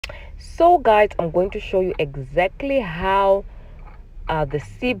So guys, I'm going to show you exactly how the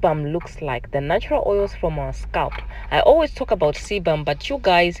sebum looks like, the natural oils from our scalp. I always talk about sebum, but you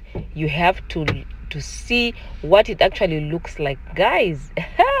guys, you have to see what it actually looks like. Guys,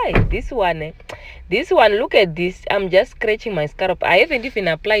 this one, look at this. I'm just scratching my scalp. I haven't even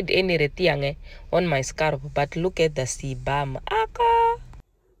applied any retiang on my scalp, but look at the sebum.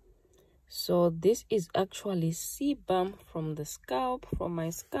 So this is actually sebum from the scalp, from my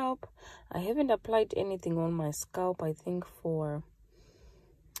scalp. I haven't applied anything on my scalp, I think for,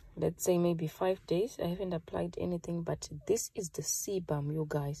 let's say, maybe 5 days. I haven't applied anything, but this is the sebum, you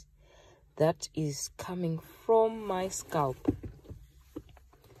guys, that is coming from my scalp.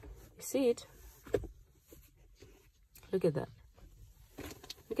 You see it? Look at that.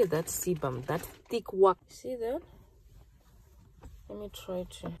 Look at that sebum, that thick wax. See that? Let me try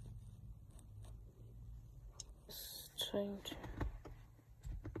to... trying to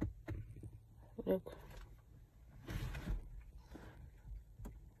look.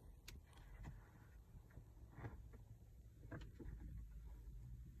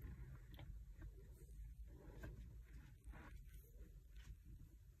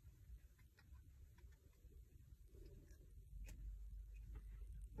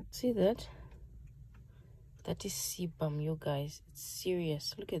 See that? That is sebum, you guys. It's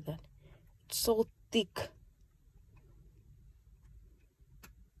serious. Look at that. It's so thick.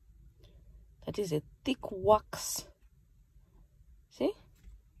 That is a thick wax. See?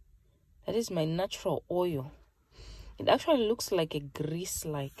 That is my natural oil. It actually looks like a grease,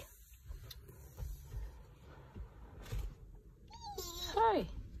 like. Hi,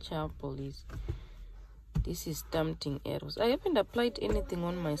 child police. This is tempting arrows. I haven't applied anything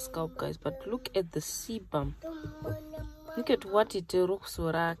on my scalp, guys, but look at the sebum. Look at what it looks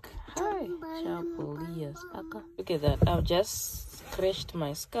like. Hi, child police. Look at that. I've just scratched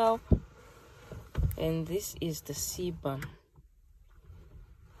my scalp. And this is the sebum.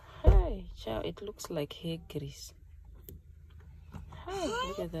 Hi, child, it looks like hair grease. Hi,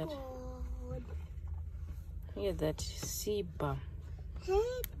 look at that. Look at that sebum.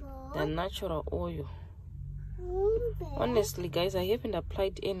 The natural oil. Honestly, guys, I haven't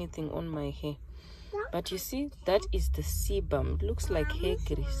applied anything on my hair. But you see, that is the sebum. It looks like hair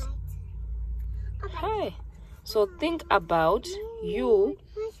grease. Hi. So think about you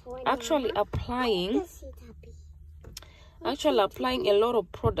actually applying a lot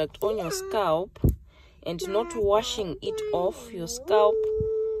of product on your scalp and not washing it off. Your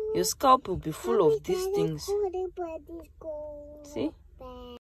scalp will be full of these things. See?